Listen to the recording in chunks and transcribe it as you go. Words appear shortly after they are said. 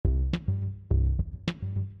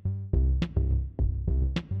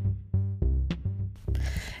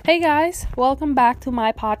Hey guys, welcome back to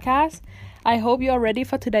my podcast. I hope you are ready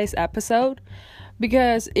for today's episode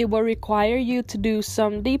because it will require you to do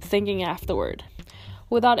some deep thinking afterward.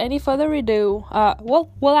 Without any further ado,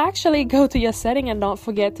 we'll actually go to your setting and don't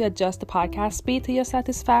forget to adjust the podcast speed to your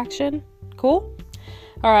satisfaction. Cool?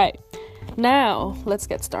 All right, now let's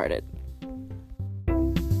get started.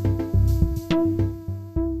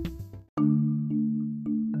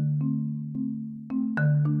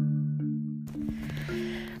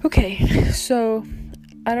 Okay, so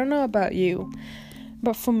I don't know about you,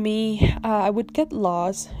 but for me, I would get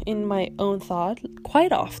lost in my own thought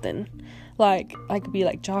quite often. Like, I could be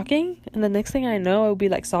like jogging, and the next thing I know, I would be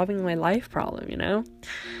like solving my life problem.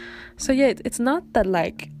 So yeah, it's not that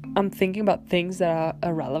like I'm thinking about things that are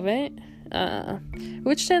irrelevant,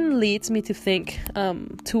 which then leads me to think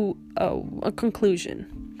to a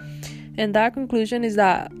conclusion. And that conclusion is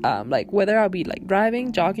that like whether I'll be like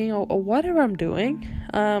driving, jogging, or whatever I'm doing,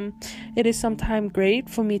 it is sometimes great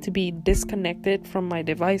for me to be disconnected from my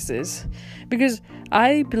devices, because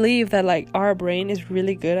I believe that like our brain is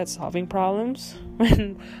really good at solving problems,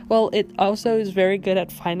 and well, it also is very good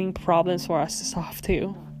at finding problems for us to solve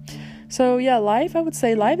too. So yeah, I would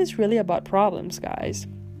say life is really about problems, guys.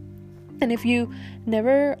 And if you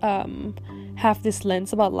never have this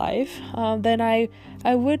lens about life, then I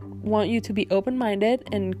would want you to be open-minded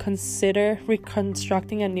and consider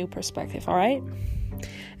reconstructing a new perspective. All right.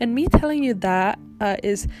 And me telling you that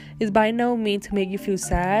is by no means to make you feel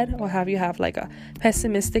sad or have you have like a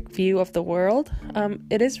pessimistic view of the world.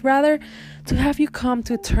 It is rather to have you come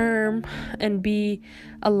to term and be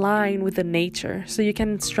aligned with the nature, so you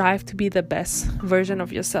can strive to be the best version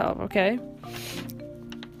of yourself. Okay.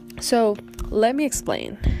 So let me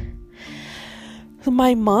explain.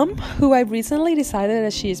 My mom, who I recently decided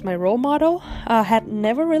that she is my role model, had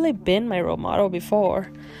never really been my role model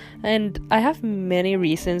before. And I have many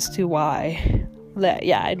reasons to why.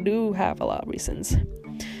 I do have a lot of reasons.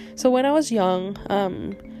 So when I was young,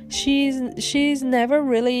 she's never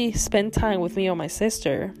really spent time with me or my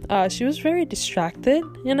sister. She was very distracted,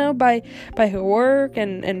 by her work,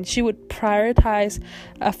 and she would prioritize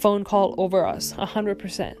a phone call over us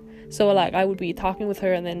 100%. So like I would be talking with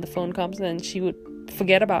her, and then the phone comes, and then she would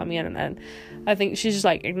forget about me, and I think she's just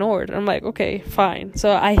like ignored. I'm like, okay, fine.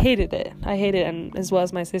 So I hated it, and as well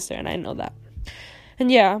as my sister, and I know that. And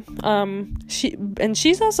yeah,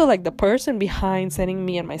 she's also like the person behind sending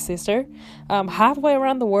me and my sister halfway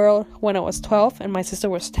around the world when I was 12 and my sister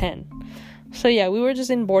was 10. So yeah, we were just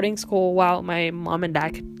in boarding school while my mom and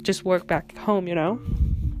dad could just work back home,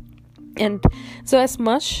 And so as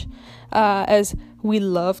much as we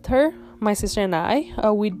loved her, my sister and I,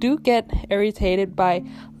 we do get irritated by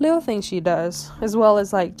little things she does, as well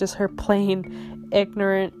as like just her plain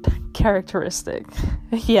ignorant characteristic.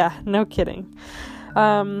 Yeah, no kidding.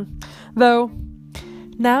 Though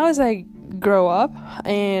now as I grow up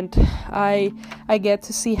and I get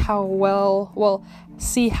to see how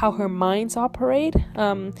see how her minds operate,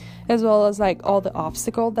 as well as like all the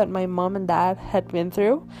obstacles that my mom and dad had been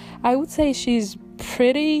through, I would say she's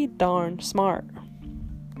pretty darn smart.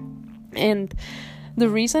 And the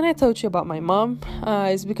reason I told you about my mom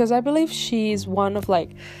is because I believe she's one of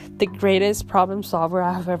like the greatest problem solver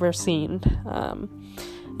I have ever seen.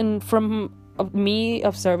 And from me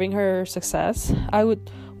observing her success, I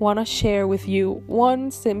would want to share with you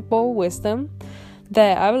one simple wisdom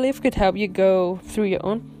that I believe could help you go through your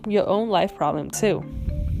own life problem too.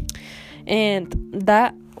 And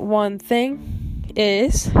that one thing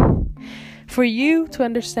is for you to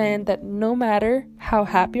understand that no matter how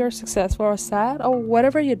happy or successful or sad or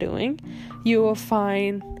whatever you're doing, you will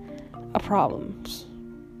find a problems.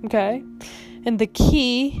 Okay? And the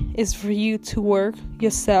key is for you to work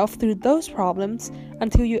yourself through those problems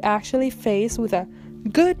until you actually face with a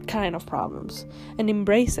good kind of problems and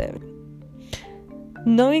embrace it.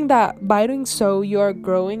 Knowing that by doing so, you are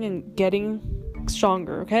growing and getting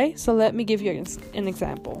stronger. Okay? So let me give you an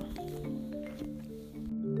example.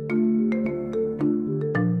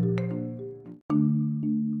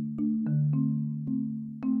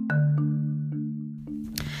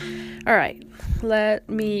 All right, let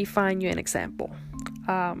me find you an example.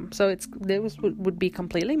 So would be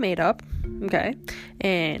completely made up, okay?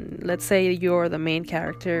 And let's say you're the main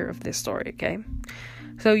character of this story, okay?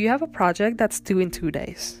 So you have a project that's due in 2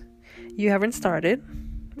 days. You haven't started,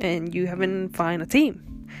 and you haven't found a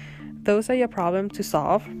team. Those are your problems to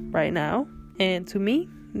solve right now. And to me,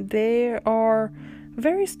 they are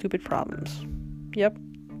very stupid problems. Yep,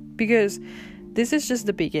 because this is just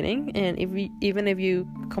the beginning, and even if you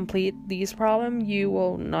complete these problems, you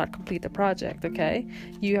will not complete the project, okay?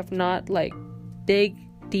 You have not dig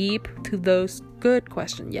deep to those good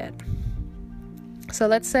questions yet. So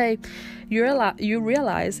let's say you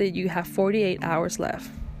realize that you have 48 hours left.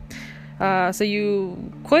 So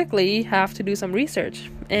you quickly have to do some research.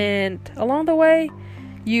 And along the way,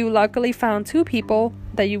 you luckily found 2 people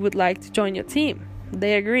that you would like to join your team.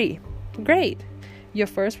 They agree. Great. Your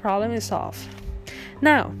first problem is solved.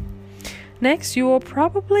 Now, next, you will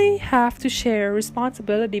probably have to share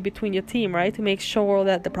responsibility between your team, right? To make sure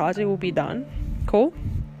that the project will be done. Cool.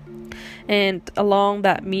 And along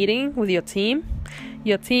that meeting with your team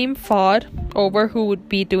fought over who would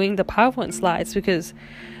be doing the PowerPoint slides because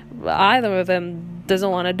either of them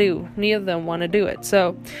neither of them want to do it.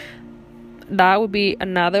 So that would be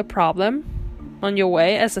another problem on your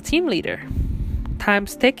way as a team leader.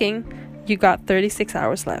 Time's ticking. You got 36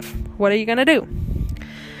 hours left. What are you going to do?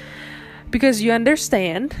 Because you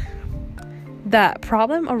understand that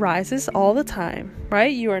problem arises all the time,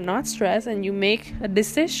 right? You are not stressed and you make a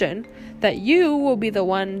decision that you will be the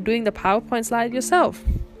one doing the PowerPoint slide yourself.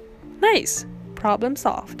 Nice. Problem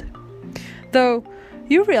solved. Though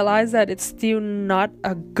you realize that it's still not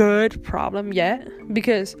a good problem yet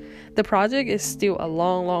because the project is still a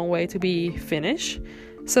long, long way to be finished.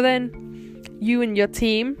 So then you and your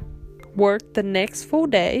team work the next full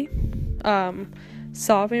day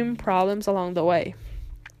solving problems along the way.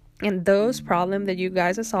 And those problems that you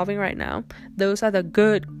guys are solving right now, those are the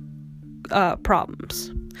good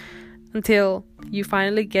problems until you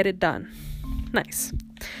finally get it done. Nice.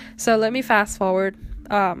 So let me fast forward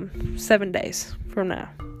 7 days from now.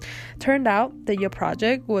 Turned out that your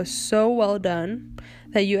project was so well done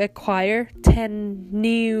that you acquire 10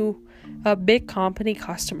 new big company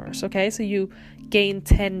customers. Okay, so you gain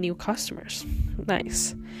 10 new customers.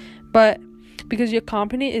 Nice. But because your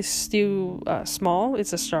company is still small,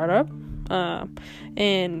 it's a startup,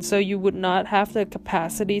 and so you would not have the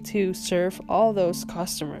capacity to serve all those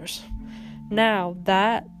customers. Now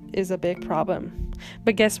that is a big problem.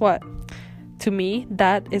 But guess what? To me,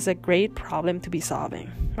 that is a great problem to be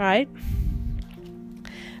solving, right?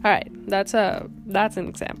 All right, that's an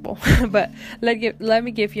example. But let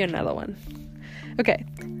me give you another one. Okay,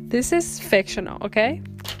 this is fictional, okay?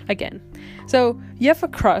 Again. So you have a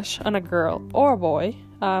crush on a girl or a boy.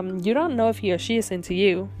 You don't know if he or she is into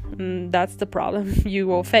you. That's the problem you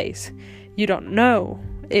will face. You don't know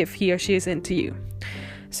if he or she is into you.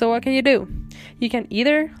 So what can you do? You can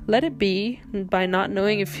either let it be by not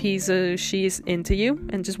knowing if he's or she is into you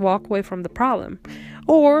and just walk away from the problem.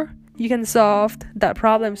 Or you can solve that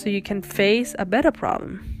problem so you can face a better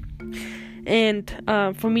problem. And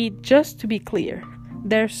for me, just to be clear,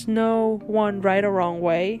 there's no one right or wrong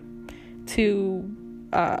way to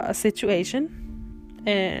a situation,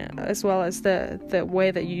 and as well as the way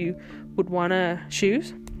that you would want to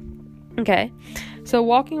choose. Okay, so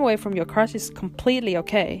walking away from your crush is completely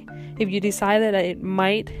okay if you decided that it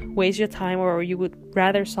might waste your time or you would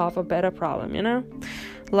rather solve a better problem.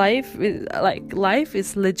 Life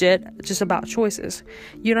is legit just about choices.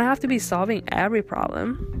 You don't have to be solving every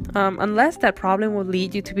problem unless that problem will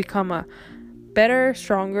lead you to become a better,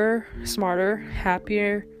 stronger, smarter,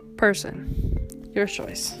 happier person. Your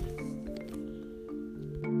choice.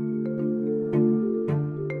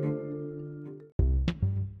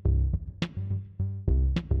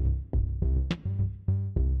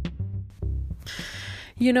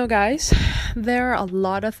 Guys, there are a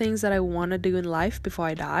lot of things that I want to do in life before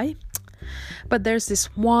I die. But there's this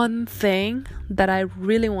one thing that I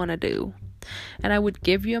really want to do. And I would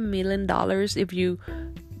give you $1 million if you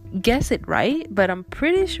guess it right. But I'm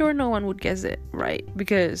pretty sure no one would guess it right.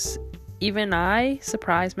 Because even I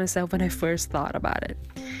surprised myself when I first thought about it.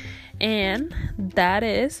 And that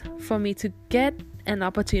is for me to get an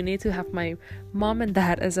opportunity to have my mom and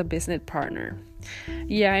dad as a business partner.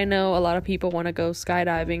 Yeah, I know a lot of people want to go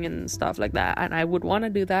skydiving and stuff like that, and I would want to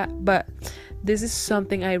do that, but this is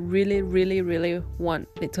something I really, really, really want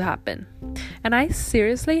it to happen. And I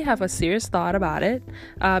seriously have a serious thought about it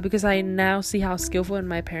because I now see how skillful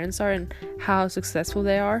my parents are and how successful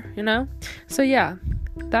they are, So yeah,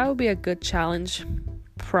 that would be a good challenge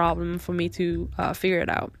problem for me to figure it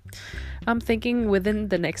out. I'm thinking within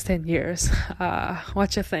the next 10 years.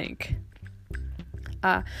 What you think?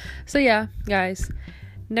 So yeah, guys,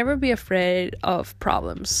 never be afraid of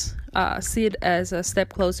problems. See it as a step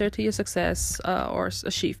closer to your success or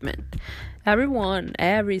achievement.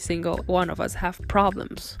 Every single one of us have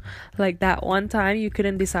problems. Like that one time you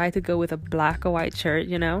couldn't decide to go with a black or white shirt,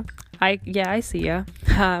 I see ya.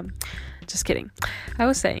 Just kidding. I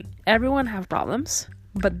was saying, everyone have problems,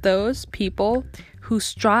 but those people who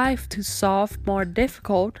strive to solve more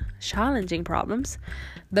difficult, challenging problems,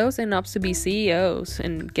 Those end up to be CEOs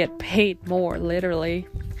and get paid more, literally.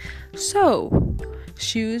 So,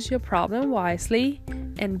 choose your problem wisely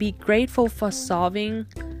and be grateful for solving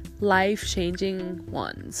life-changing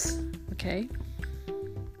ones. Okay?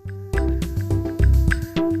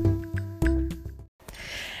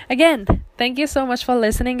 Again, thank you so much for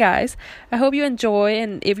listening, guys. I hope you enjoy,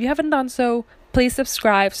 and if you haven't done so, please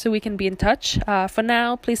subscribe so we can be in touch. For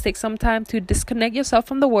now, please take some time to disconnect yourself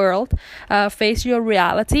from the world, face your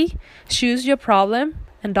reality, choose your problem,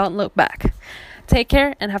 and don't look back. Take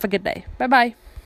care and have a good day. Bye-bye.